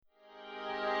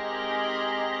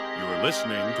You're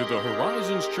listening to the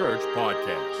Horizons Church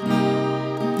podcast.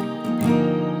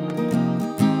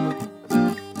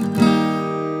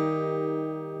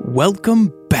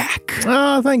 Welcome back.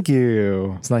 Oh, thank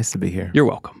you. It's nice to be here. You're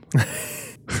welcome.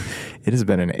 It has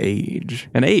been an age.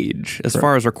 An age, as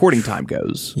far as recording time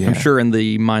goes. Yeah. I'm sure in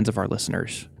the minds of our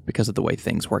listeners, because of the way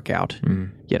things work out,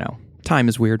 you know, time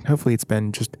is weird. Hopefully it's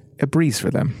been just a breeze for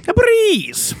them. A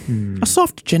breeze! A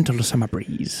soft, gentle summer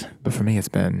breeze. But for me, it's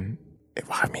been...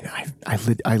 I mean,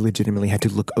 I legitimately had to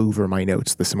look over my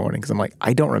notes this morning because I'm like,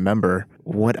 I don't remember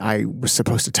what I was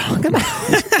supposed to talk about.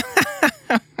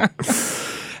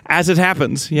 As it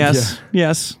happens, yes. Yeah.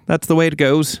 Yes, that's the way it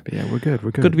goes. But yeah, we're good.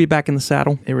 We're good. Good to be back in the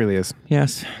saddle. It really is.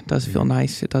 Yes, it does feel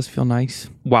nice. It does feel nice.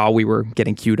 While we were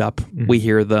getting queued up, we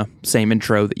hear the same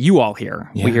intro that you all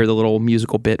hear. Yeah. We hear the little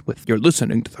musical bit with, you're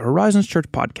listening to the Horizons Church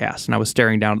podcast. And I was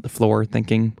staring down at the floor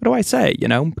thinking, what do I say? You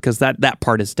know, because that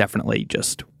part is definitely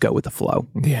just go with the flow.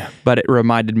 Yeah. But it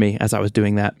reminded me as I was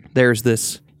doing that, there's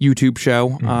this YouTube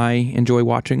show I enjoy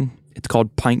watching. It's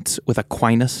called Pints with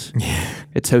Aquinas.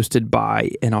 It's hosted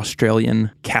by an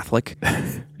Australian Catholic,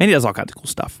 and he does all kinds of cool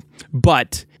stuff.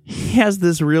 But he has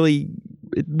this really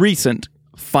recent,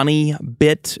 funny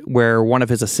bit where one of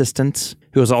his assistants,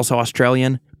 who is also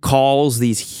Australian, calls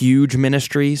these huge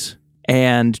ministries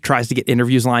and tries to get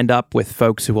interviews lined up with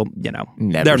folks who will, you know,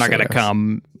 Never they're not say going to yes.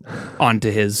 come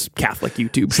onto his Catholic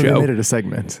YouTube So they show. made it a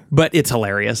segment. But it's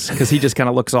hilarious because he just kind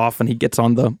of looks off and he gets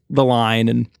on the line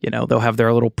and, you know, they'll have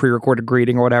their little pre-recorded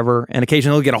greeting or whatever. And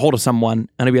occasionally they'll get a hold of someone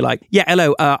and he'll be like, yeah,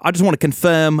 hello, I just want to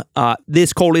confirm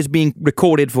this call is being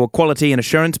recorded for quality and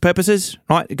assurance purposes,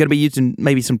 right? Going to be used in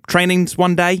maybe some trainings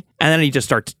one day. And then he just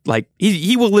starts like,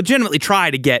 he will legitimately try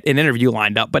to get an interview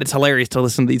lined up, but it's hilarious to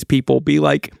listen to these people be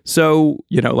like, so,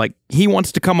 you know, like he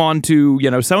wants to come on to, you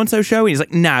know, so-and-so show. And he's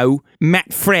like, no,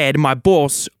 Matt Fred, my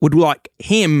boss, would like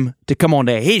him to come on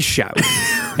to his show.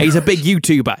 He's a big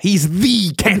YouTuber. He's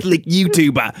the Catholic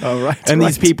YouTuber. Oh, right, And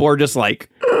these right. people are just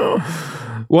like...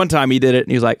 One time he did it,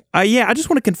 and he was like, yeah, I just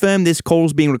want to confirm this call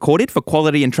is being recorded for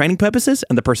quality and training purposes.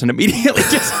 And the person immediately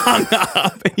just hung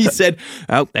up. And he said,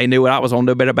 oh, they knew what I was on,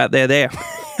 no bit about there.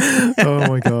 Oh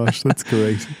my gosh, that's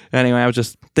great. Anyway, I was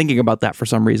just thinking about that for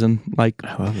some reason. Like,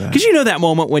 I love that. because you know that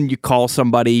moment when you call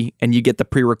somebody and you get the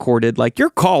pre-recorded, like, your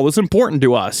call is important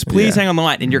to us. Please Yeah. hang on the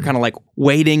line. And you're kind of like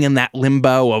waiting in that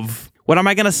limbo of, what am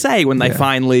I going to say when they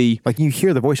finally... Like you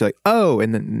hear the voice, you're like, oh,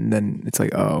 and then it's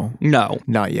like, oh, No.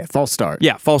 not yet. False start.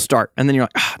 Yeah, false start. And then you're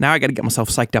like, now I got to get myself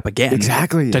psyched up again.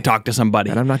 Exactly. To talk to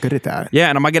somebody. And I'm not good at that. Yeah,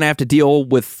 and am I going to have to deal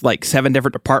with like 7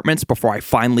 different departments before I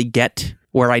finally get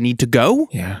where I need to go?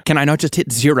 Yeah. Can I not just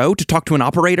hit 0 to talk to an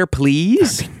operator,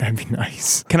 please? That'd be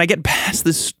nice. Can I get past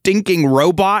this stinking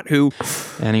robot who...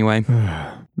 Anyway,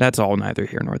 that's all neither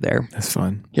here nor there. That's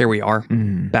fun. Here we are,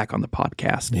 back on the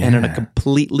podcast. And on a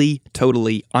completely,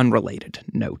 totally unrelated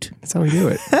note. That's how we do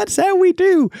it. That's how we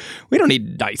do. We don't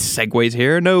need nice segues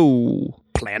here. No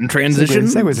planned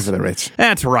transitions. Segues are for the rich.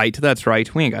 That's right. That's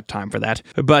right. We ain't got time for that.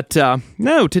 But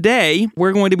no, today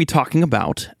we're going to be talking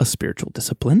about a spiritual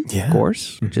discipline, of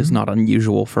course, which is not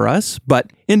unusual for us.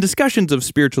 But in discussions of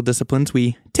spiritual disciplines,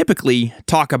 we typically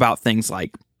talk about things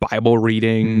like Bible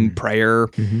reading, prayer,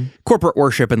 corporate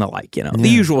worship, and the like, you know, the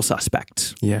usual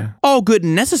suspects. Yeah. All good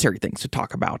and necessary things to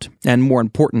talk about, and more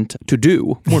important to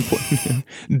do. More important,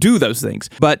 do those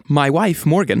things. But my wife,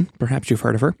 Morgan, perhaps you've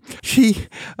heard of her, she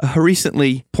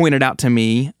recently pointed out to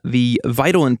me the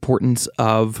vital importance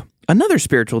of another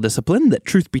spiritual discipline that,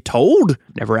 truth be told,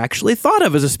 never actually thought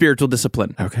of as a spiritual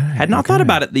discipline. Okay, Had not thought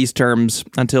about it these terms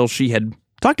until she had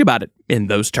talked about it in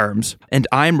those terms. And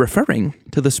I'm referring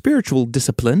to the spiritual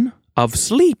discipline of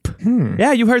sleep.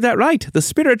 Yeah, you heard that right. The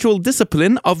spiritual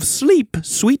discipline of sleep.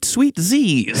 Sweet, sweet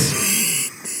Z's.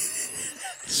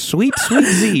 Sweet, sweet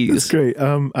Z's. Great.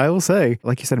 I will say,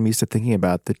 like you said, I'm used to thinking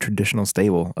about the traditional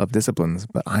stable of disciplines,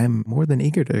 but I'm more than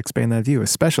eager to expand that view,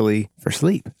 especially for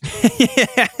sleep.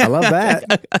 I love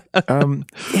that. And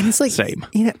it's like, Same.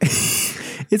 You know,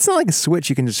 it's not like a switch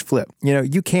you can just flip. You know,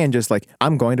 you can just like,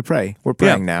 I'm going to pray. We're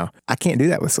praying now. I can't do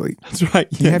that with sleep. That's right.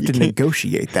 You have to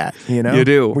negotiate that, you know? You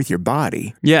do. With your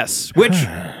body. Yes, which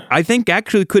I think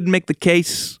actually could make the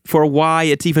case for why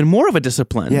it's even more of a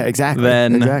discipline. Yeah, exactly.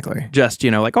 Than Exactly. just,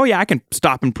 you know, like, oh yeah, I can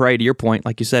stop and pray, to your point,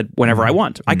 like you said, whenever I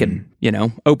want. I can, you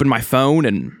know, open my phone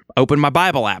and open my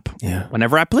Bible app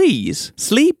whenever I please.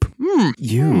 Sleep?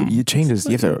 You changes.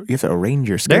 You have to arrange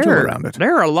your schedule around it.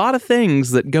 There are a lot of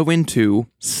things that go into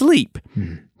sleep.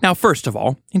 Now, first of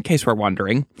all, in case we're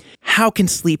wondering, how can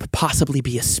sleep possibly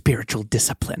be a spiritual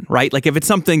discipline, right? Like if it's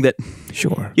something that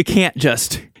Sure. you can't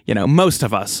just, you know, most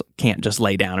of us can't just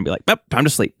lay down and be like, oh, time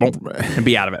to sleep, boom, and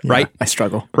be out of it, right? I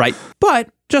struggle. Right. But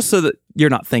just so that you're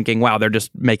not thinking, wow, they're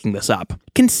just making this up.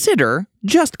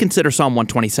 Just consider Psalm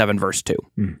 127, verse 2.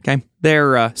 Okay?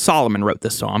 There, Solomon wrote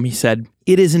this psalm. He said,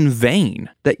 "It is in vain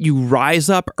that you rise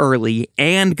up early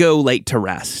and go late to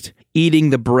rest, eating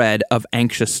the bread of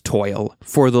anxious toil,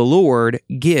 for the Lord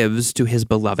gives to his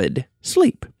beloved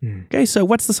sleep." Okay, so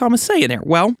what's the psalmist saying there?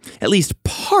 Well, at least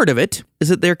part of it is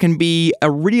that there can be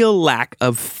a real lack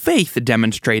of faith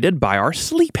demonstrated by our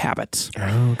sleep habits.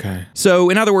 Okay. So,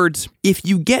 in other words, if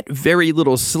you get very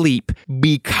little sleep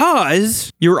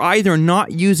because you're either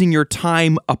not using your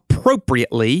time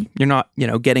appropriately, you're not,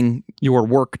 getting your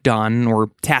work done or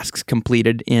tasks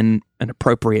completed in an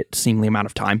appropriate, seemly amount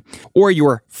of time, or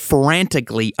you're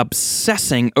frantically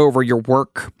obsessing over your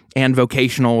work and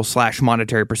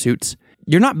vocational/monetary pursuits,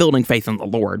 you're not building faith in the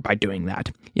Lord by doing that.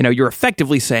 You're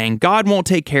effectively saying, God won't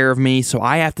take care of me, so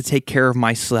I have to take care of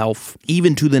myself,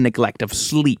 even to the neglect of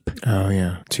sleep. Oh,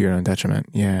 yeah. To your own detriment.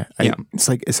 Yeah. It's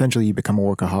like essentially you become a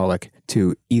workaholic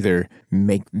to either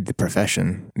make the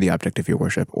profession the object of your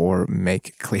worship or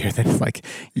make clear that like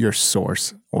your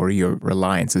source or your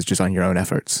reliance is just on your own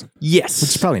efforts. Yes.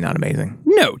 Which is probably not amazing.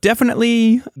 No,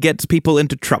 definitely gets people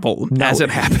into trouble as it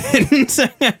happens.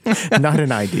 Not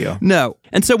an ideal. No.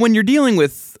 And so when you're dealing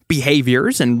with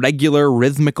behaviors and regular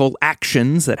rhythmical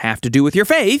actions that have to do with your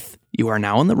faith, you are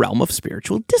now in the realm of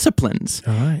spiritual disciplines.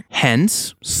 All right.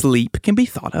 Hence, sleep can be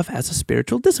thought of as a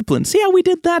spiritual discipline. See how we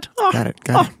did that? Got it.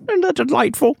 Isn't that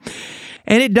delightful?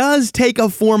 And it does take a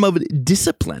form of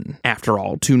discipline, after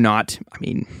all, to not,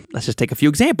 let's just take a few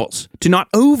examples. To not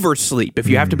oversleep if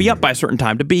you have to be up by a certain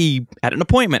time to be at an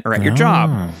appointment or at your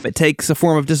job. It takes a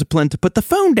form of discipline to put the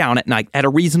phone down at night at a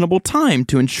reasonable time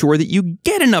to ensure that you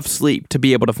get enough sleep to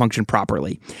be able to function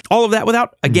properly. All of that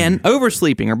without, again,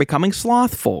 oversleeping or becoming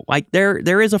slothful. Like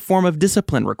there is a form of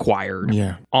discipline required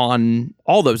on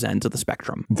all those ends of the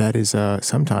spectrum. That is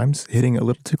sometimes hitting a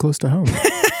little too close to home.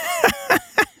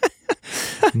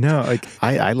 No, like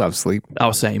I love sleep.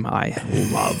 Oh, same. I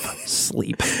love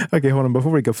sleep. Okay, hold on.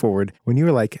 Before we go forward, when you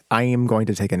were like, I am going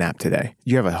to take a nap today,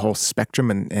 do you have a whole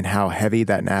spectrum in how heavy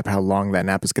that nap, how long that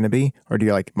nap is going to be? Or do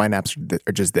you like, my naps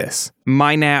are just this?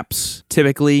 My naps,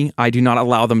 typically, I do not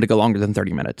allow them to go longer than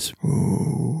 30 minutes.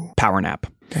 Ooh. Power nap.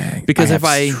 Dang. Because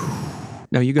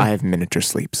No, you go. I have miniature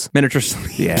sleeps. Miniature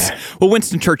sleeps. Yeah. Well,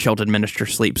 Winston Churchill did miniature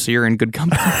sleep, so you're in good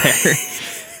company there.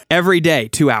 Every day,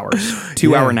 2 hours.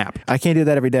 2-hour nap. I can't do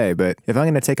that every day, but if I'm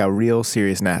going to take a real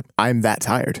serious nap, I'm that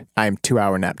tired. I'm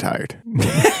 2-hour nap tired.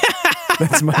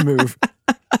 That's my move.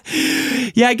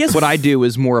 Yeah, I guess what I do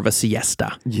is more of a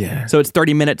siesta. Yeah. So it's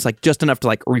 30 minutes, like just enough to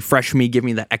like refresh me, give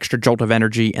me that extra jolt of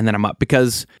energy, and then I'm up.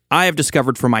 Because I have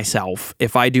discovered for myself,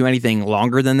 if I do anything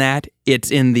longer than that,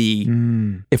 it's in the,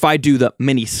 if I do the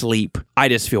mini sleep, I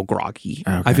just feel groggy.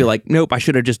 Okay. I feel like, nope, I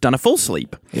should have just done a full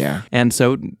sleep. Yeah. And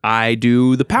so I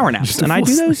do the power naps. And I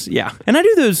do those, And I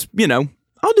do those,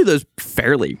 I'll do those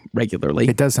fairly regularly.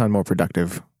 It does sound more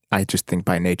productive. I just think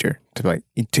by nature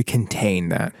to contain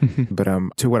that. But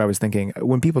to what I was thinking,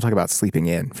 when people talk about sleeping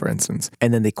in, for instance,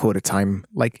 and then they quote a time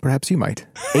like perhaps you might,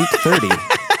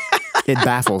 8:30, it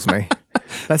baffles me.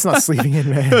 That's not sleeping in,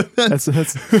 man. That's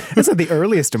not the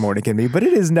earliest a morning can be, but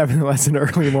it is nevertheless an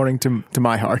early morning to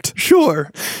my heart. Sure.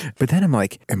 But then I'm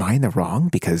like, am I in the wrong?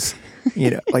 Because,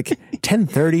 like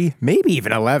 10:30, maybe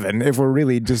even 11, if we're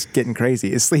really just getting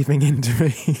crazy, is sleeping in to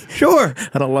me. Sure.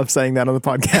 I don't love saying that on the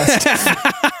podcast.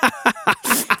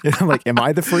 I'm like, am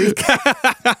I the freak?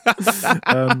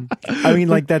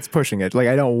 That's pushing it. Like,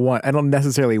 I don't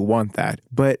necessarily want that.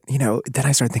 But, then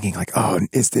I start thinking like, oh,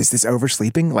 is this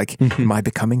oversleeping? Like, am I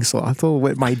becoming slothful?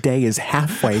 My day is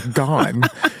halfway gone.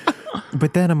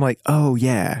 But then I'm like, oh,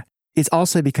 yeah. It's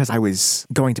also because I was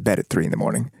going to bed at 3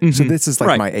 a.m. So this is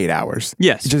like my 8 hours.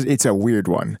 Yes. It's a weird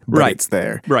one, but it's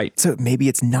there. Right. So maybe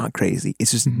it's not crazy.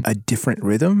 It's just a different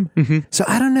rhythm. So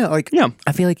I don't know. Like,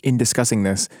 I feel like in discussing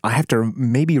this, I have to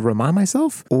maybe remind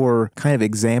myself or kind of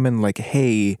examine like,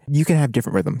 hey, you can have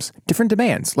different rhythms, different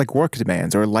demands, like work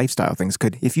demands or lifestyle things.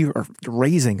 If you are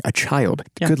raising a child,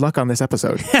 good luck on this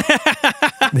episode.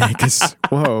 Because,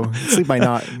 whoa, sleep might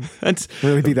not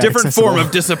really be that different accessible. Form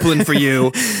of discipline for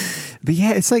you. But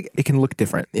yeah, it's like it can look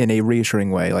different in a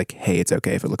reassuring way. Like, hey, it's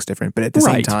okay if it looks different. But at the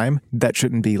same time, that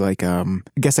shouldn't be like, I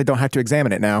guess I don't have to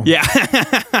examine it now. Yeah.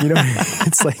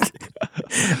 It's like,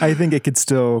 I think it could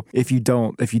still, if you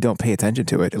don't pay attention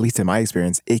to it, at least in my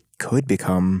experience, it could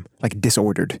become like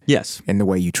disordered. Yes. In the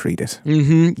way you treat it.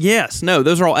 Yes. No,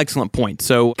 those are all excellent points.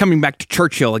 So coming back to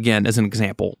Churchill again as an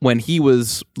example, when he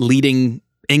was leading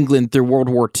England through World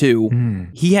War II,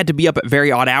 he had to be up at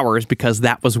very odd hours because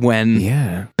that was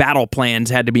when battle plans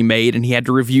had to be made and he had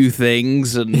to review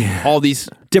things and all these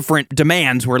different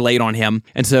demands were laid on him.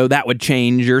 And so that would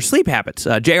change your sleep habits.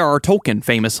 J.R.R. Tolkien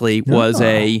famously was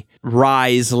a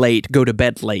rise late, go to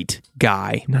bed late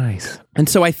guy. Nice. And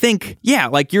so I think,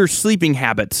 like your sleeping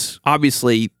habits,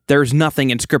 obviously there's nothing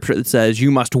in scripture that says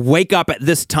you must wake up at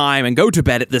this time and go to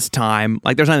bed at this time.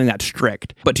 Like there's nothing that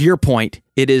strict. But to your point,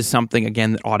 it is something,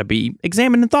 again, that ought to be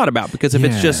examined and thought about. Because if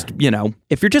it's just,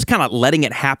 if you're just kind of letting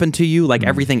it happen to you like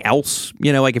everything else,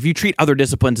 like if you treat other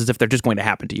disciplines as if they're just going to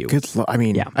happen to you.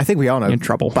 I think we all know in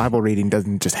trouble. Bible reading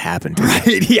doesn't just happen to you. Right,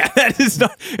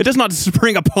 it does not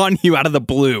spring upon you out of the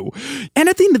blue. And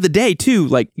at the end of the day, too,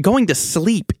 like going to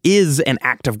sleep is an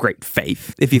act of great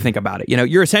faith, if you think about it.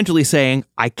 You're essentially saying,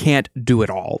 I can't do it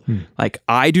all. Like,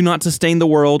 I do not sustain the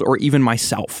world or even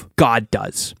myself. God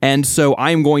does. And so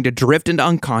I am going to drift into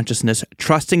unconsciousness,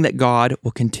 trusting that God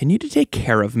will continue to take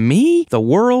care of me, the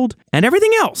world, and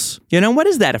everything else. What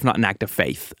is that if not an act of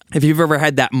faith? If you've ever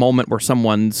had that moment where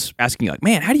someone's asking you, like,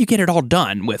 man, how do you get it all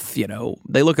done with,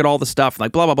 they look at all the stuff,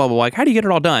 like, blah, blah, blah, blah, like, how do you get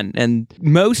it all done? And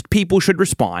most people should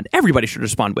respond, everybody should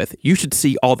respond with, you should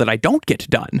see all that I don't get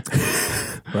done.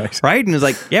 Right? And it's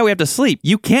like, we have to sleep.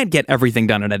 You can't get everything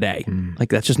done in a day. Like,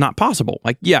 that's just not possible.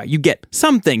 Like, you get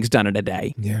some things done in a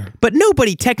day. Yeah. But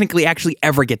nobody technically actually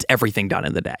ever gets everything done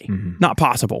in the day. Not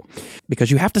possible.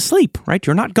 Because you have to sleep, right?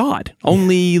 You're not God.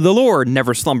 Only the Lord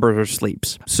never slumbers or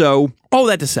sleeps. So, all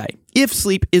that to say, if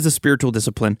sleep is a spiritual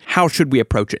discipline, how should we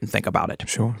approach it and think about it?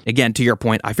 Sure. Again, to your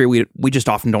point, I fear we just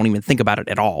often don't even think about it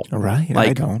at all. Right.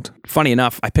 Like, I don't. Funny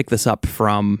enough, I picked this up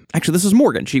from, actually, this is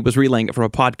Morgan. She was relaying it from a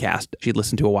podcast she'd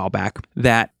listened to a while back,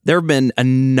 that there have been a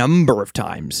number of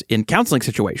times in counseling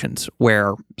situations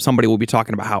where somebody will be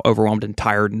talking about how overwhelmed and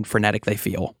tired and frenetic they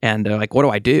feel. And they're like, what do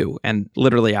I do? And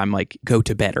literally, I'm like, go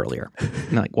to bed earlier. And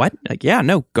they're like, what? Like,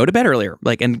 no, go to bed earlier.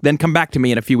 Like, and then come back to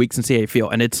me in a few weeks and see how you feel.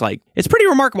 And it's like, it's pretty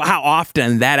remarkable how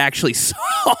often that actually solves.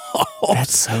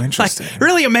 That's so interesting. Like,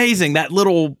 really amazing. That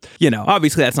little,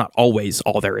 obviously that's not always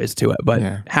all there is to it, but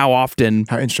how often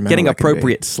getting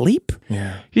appropriate sleep.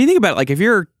 Yeah. If you think about it, like if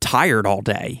you're tired all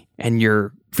day and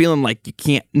you're feeling like you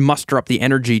can't muster up the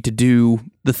energy to do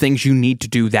the things you need to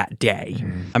do that day.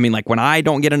 I mean, like when I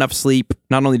don't get enough sleep,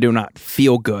 not only do I not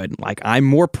feel good, like I'm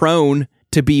more prone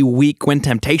to be weak when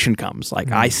temptation comes.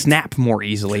 Like I snap more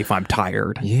easily if I'm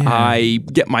tired. Yeah. I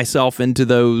get myself into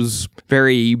those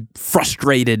very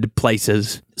frustrated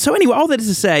places. So anyway, all that is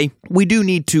to say, we do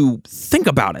need to think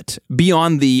about it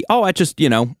beyond the, I just,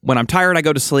 when I'm tired, I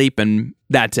go to sleep and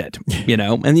that's it,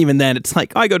 and even then it's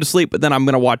like, I go to sleep, but then I'm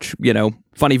going to watch,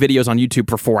 funny videos on YouTube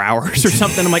for 4 hours or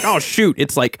something. I'm like, oh shoot.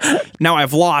 It's like, now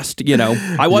I've lost,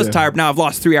 I was tired. Now I've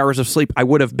lost 3 hours of sleep I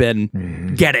would have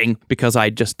been getting because I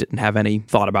just didn't have any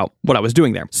thought about what I was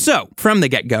doing there. So from the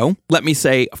get-go, let me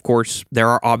say, of course, there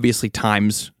are obviously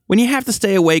times when you have to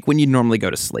stay awake when you normally go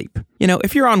to sleep.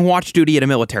 If you're on watch duty at a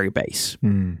military base,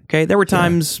 okay, there were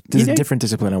times... There's a different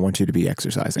discipline I want you to be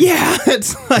exercising. Yeah,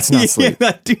 it's like... It's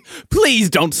not sleep. Please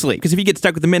don't sleep, because if you get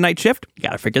stuck with the midnight shift, you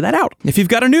got to figure that out. If you've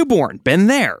got a newborn, been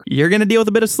there, you're going to deal with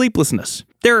a bit of sleeplessness.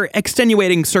 There are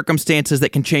extenuating circumstances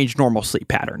that can change normal sleep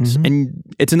patterns, and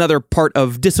it's another part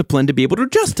of discipline to be able to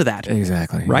adjust to that.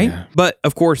 Exactly. Right? Yeah. But,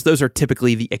 of course, those are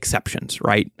typically the exceptions,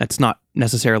 right? That's not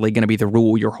necessarily going to be the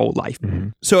rule your whole life.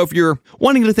 So if you're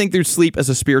wanting to think through sleep as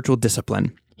a spiritual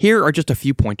discipline, here are just a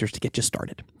few pointers to get you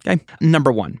started. Okay.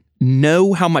 Number 1,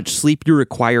 know how much sleep you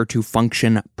require to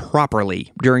function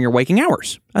properly during your waking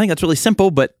hours. I think that's really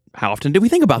simple, but how often do we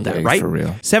think about that, right? For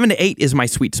real. 7 to 8 is my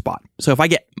sweet spot. So if I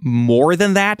get more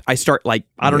than that, I start like,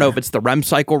 I don't know if it's the REM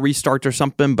cycle restarts or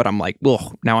something, but I'm like,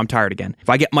 now I'm tired again. If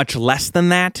I get much less than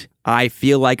that, I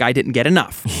feel like I didn't get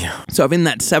enough. Yeah. So if in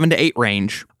that 7 to 8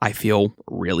 range, I feel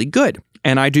really good.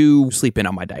 And I do sleep in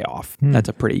on my day off. That's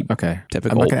a pretty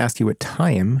typical. I'm not going to ask you what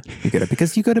time you get up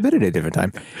because you go to bed at a different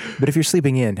time. But if you're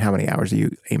sleeping in, how many hours are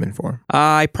you aiming for?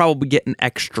 I probably get an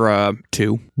extra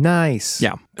 2. Nice.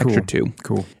 Yeah, extra 2.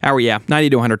 Cool. 90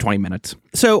 to 120 minutes.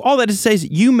 So all that is to say is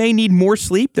you may need more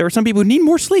sleep. There are some people who need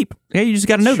more sleep. Okay, you just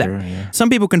got to know that. Yeah. Some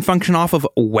people can function off of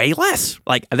way less.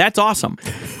 Like, that's awesome.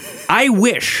 I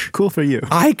wish. Cool for you.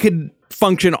 I could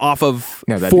function off of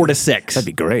 4 to 6. That'd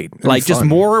be great. That'd like be just fun.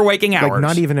 more waking hours. Like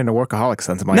not even in a workaholic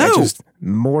sense. I'm like, No. just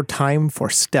more time for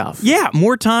stuff. Yeah,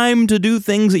 more time to do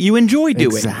things that you enjoy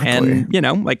doing. Exactly.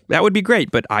 And, like that would be great,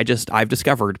 but I've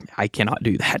discovered I cannot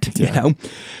do that, you know?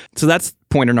 So that's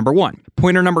pointer number 1.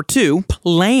 Pointer number 2,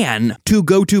 plan to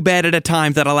go to bed at a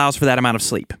time that allows for that amount of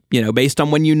sleep. Based on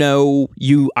when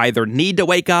you either need to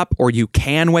wake up or you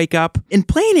can wake up. And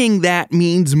planning that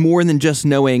means more than just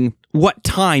knowing what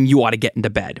time you ought to get into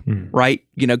bed, right?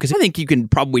 You know, because I think you can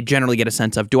probably generally get a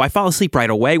sense of, do I fall asleep right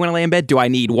away when I lay in bed? Do I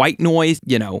need white noise?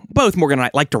 You know, both Morgan and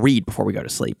I like to read before we go to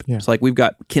sleep. Yeah. So like we've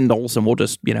got Kindles and we'll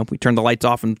just, you know, we turn the lights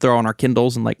off and throw on our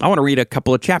Kindles and like, I want to read a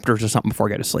couple of chapters or something before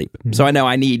I go to sleep. So I know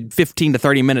I need 15 to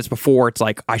 30 minutes before it's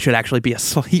like, I should actually be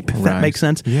asleep, if that makes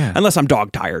sense. Yeah. Unless I'm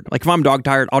dog tired. Like if I'm dog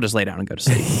tired, I'll just lay down and go to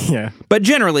sleep. Yeah. But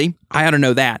generally, I ought to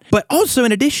know that. But also,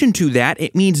 in addition to that,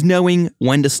 it means knowing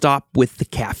when to stop with the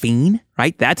caffeine,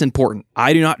 right? That's important.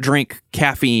 I do not drink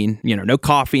caffeine, you know, no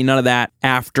coffee, none of that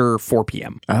after 4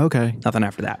 p.m. Okay. Nothing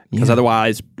after that. Because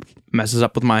otherwise, messes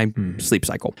up with my sleep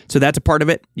cycle. So that's a part of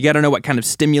it. You got to know what kind of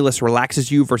stimulus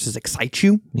relaxes you versus excites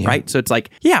you, right? So it's like,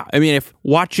 yeah, I mean, if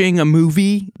watching a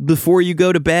movie before you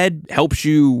go to bed helps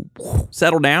you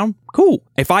settle down, cool.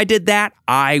 If I did that,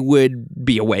 I would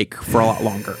be awake for a lot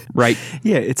longer, right?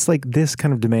 Yeah, it's like this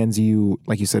kind of demands you,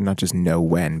 like you said, not just know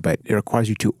when, but it requires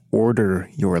you to order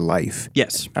your life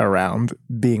Yes. around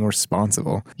being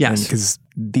responsible. Yes. Because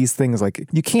these things, like,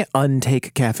 you can't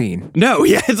untake caffeine. No,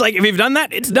 yeah, it's like if you've done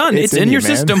that, it's done. It's in you, your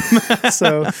man. system.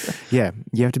 So, yeah,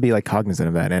 you have to be like cognizant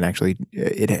of that, and actually,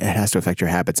 it has to affect your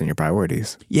habits and your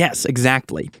priorities. Yes,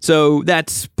 exactly. So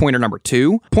that's pointer number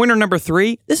 2. Pointer number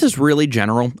 3, this is really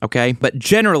general, okay? But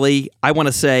generally, I want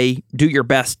to say do your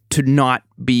best to not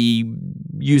be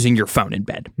using your phone in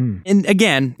bed. And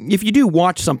again, if you do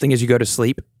watch something as you go to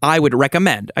sleep, I would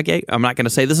recommend, okay, I'm not going to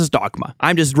say this is dogma.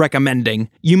 I'm just recommending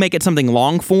you make it something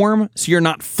long form so you're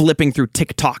not flipping through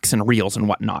TikToks and Reels and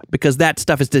whatnot, because that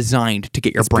stuff is designed to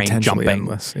get your brain potentially jumping.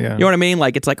 endless, yeah. You know what I mean?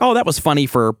 Like, it's like, oh, that was funny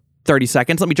for 30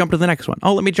 seconds. Let me jump to the next one.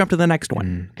 Oh, let me jump to the next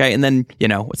one. Okay. And then, you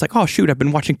know, it's like, oh, shoot, I've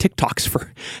been watching TikToks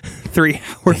for 3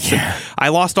 hours. Yeah. I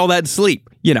lost all that sleep.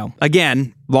 You know,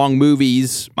 again, long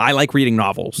movies. I like reading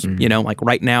novels. You know, like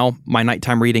right now, my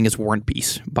nighttime reading is War and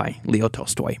Peace by Leo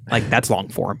Tolstoy. Like that's long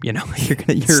form. You know,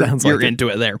 you're into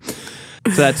it there.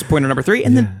 So that's pointer number 3.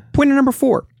 And then pointer number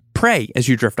 4. Pray as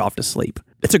you drift off to sleep.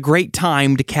 It's a great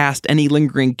time to cast any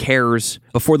lingering cares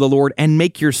before the Lord and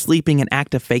make your sleeping an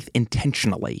act of faith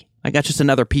intentionally. Like that's just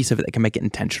another piece of it that can make it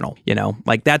intentional, you know?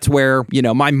 Like that's where, you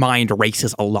know, my mind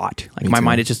races a lot. Like my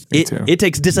mind is just, it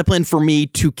takes discipline for me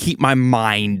to keep my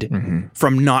mind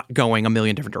from not going a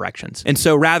million different directions. And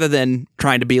so rather than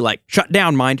trying to be like, shut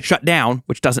down mind, shut down,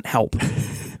 which doesn't help.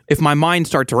 If my mind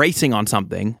starts racing on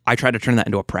something, I try to turn that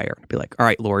into a prayer. Be like, all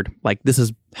right, Lord, like this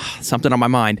is something on my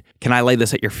mind. Can I lay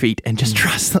this at your feet and just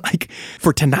trust that, like,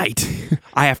 for tonight,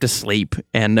 I have to sleep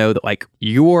and know that, like,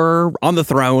 you're on the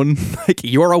throne, like,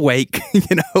 you're awake,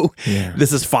 you know,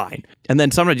 this is fine. And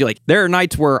then sometimes you're like, there are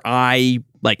nights where I,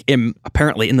 like, am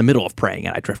apparently in the middle of praying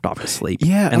and I drift off to sleep.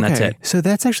 Yeah, and that's it. So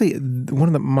that's actually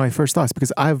one of my first thoughts,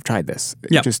 because I've tried this.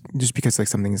 Yep. Just because like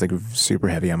something's like super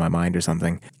heavy on my mind or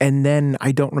something, and then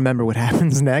I don't remember what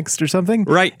happens next or something.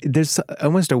 Right. There's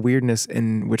almost a weirdness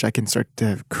in which I can start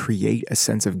to create a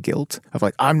sense of guilt of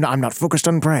like I'm not focused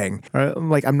on praying, or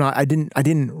like I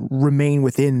didn't remain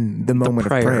within the moment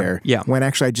of prayer. Yeah. When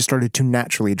actually I just started to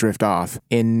naturally drift off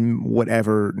in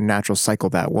whatever natural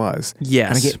cycle that was.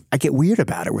 Yes. And I get weird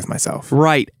about it with myself.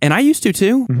 Right. And I used to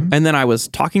too. And then I was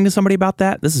talking to somebody about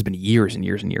that. This has been years and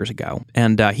years and years ago.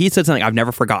 And he said something I've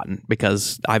never forgotten,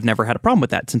 because I've never had a problem with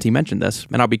that since he mentioned this.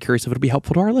 And I'll be curious if it'll be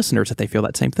helpful to our listeners if they feel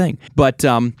that same thing. But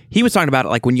he was talking about it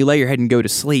like when you lay your head and go to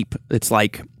sleep, it's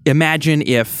like, imagine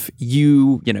if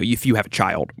you have a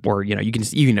child, or, you know, you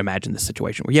can imagine this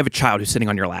situation where you have a child who's sitting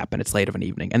on your lap and it's late of an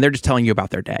evening and they're just telling you about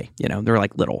their day. You know, they're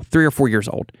like little, 3 or 4 years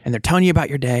old, and they're telling you about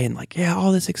your day and like, yeah,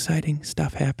 all this exciting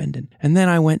stuff happened. And then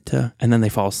I went to, and then they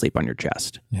fall asleep on your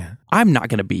chest. Yeah. I'm not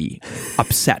going to be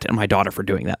upset at my daughter for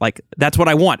doing that. Like, that's what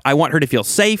I want. I want her to feel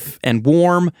safe and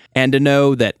warm and to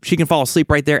know that she can fall asleep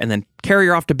right there and then carry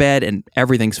her off to bed and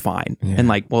everything's fine. Yeah. And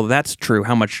like, well, that's true.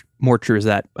 How much more true is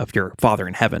that of your Father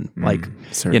in heaven? Like,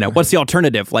 you know, what's the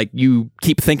alternative? Like, you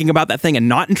keep thinking about that thing and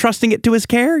not entrusting it to his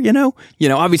care, you know? You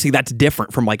know, obviously that's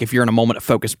different from like if you're in a moment of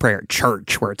focused prayer at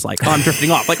church where it's like, oh, I'm drifting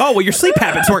off. Like, oh, well, your sleep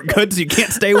habits weren't good, so you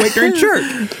can't stay awake during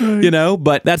church, you know?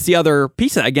 But that's the other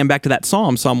piece of that. Again, back to that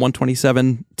Psalm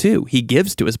 127:2. He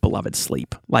gives to his beloved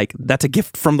sleep. Like, that's a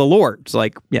gift from the Lord. It's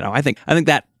like, you know, I think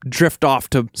that drift off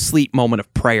to sleep moment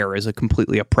of prayer is a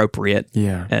completely appropriate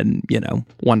and, you know,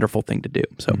 wonderful thing to do.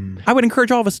 So I would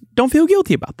encourage all of us, don't feel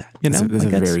guilty about that. You know, that's a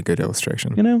very good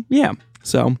illustration. You know, yeah.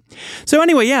 So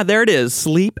anyway, yeah, there it is.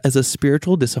 Sleep as a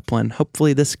spiritual discipline.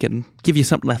 Hopefully this can give you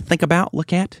something to think about,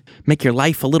 look at, make your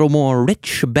life a little more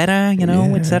rich, better,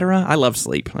 etc. I love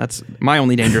sleep. That's my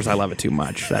only danger is I love it too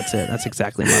much. That's it. That's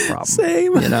exactly my problem.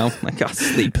 Same. I got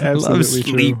sleep. I Absolutely love sleep.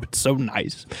 true. It's so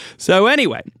nice. So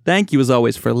anyway, thank you as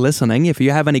always for listening. If you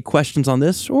have any questions on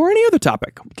this or any other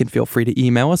topic, you can feel free to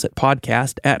email us at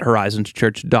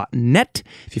podcast@horizonschurch.net.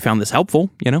 If you found this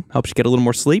helpful, helps you get a little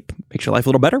more sleep, makes your life a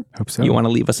little better. Hope so. You want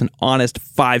to leave us an honest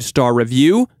 5-star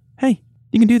review, hey,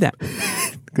 you can do that.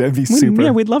 That'd be super.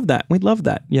 Yeah, we'd love that.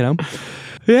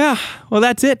 Yeah, well,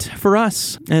 that's it for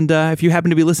us. And if you happen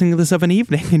to be listening to this of an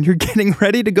evening and you're getting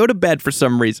ready to go to bed for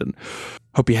some reason,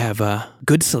 hope you have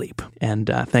good sleep. And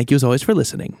thank you as always for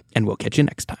listening, and we'll catch you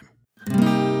next time.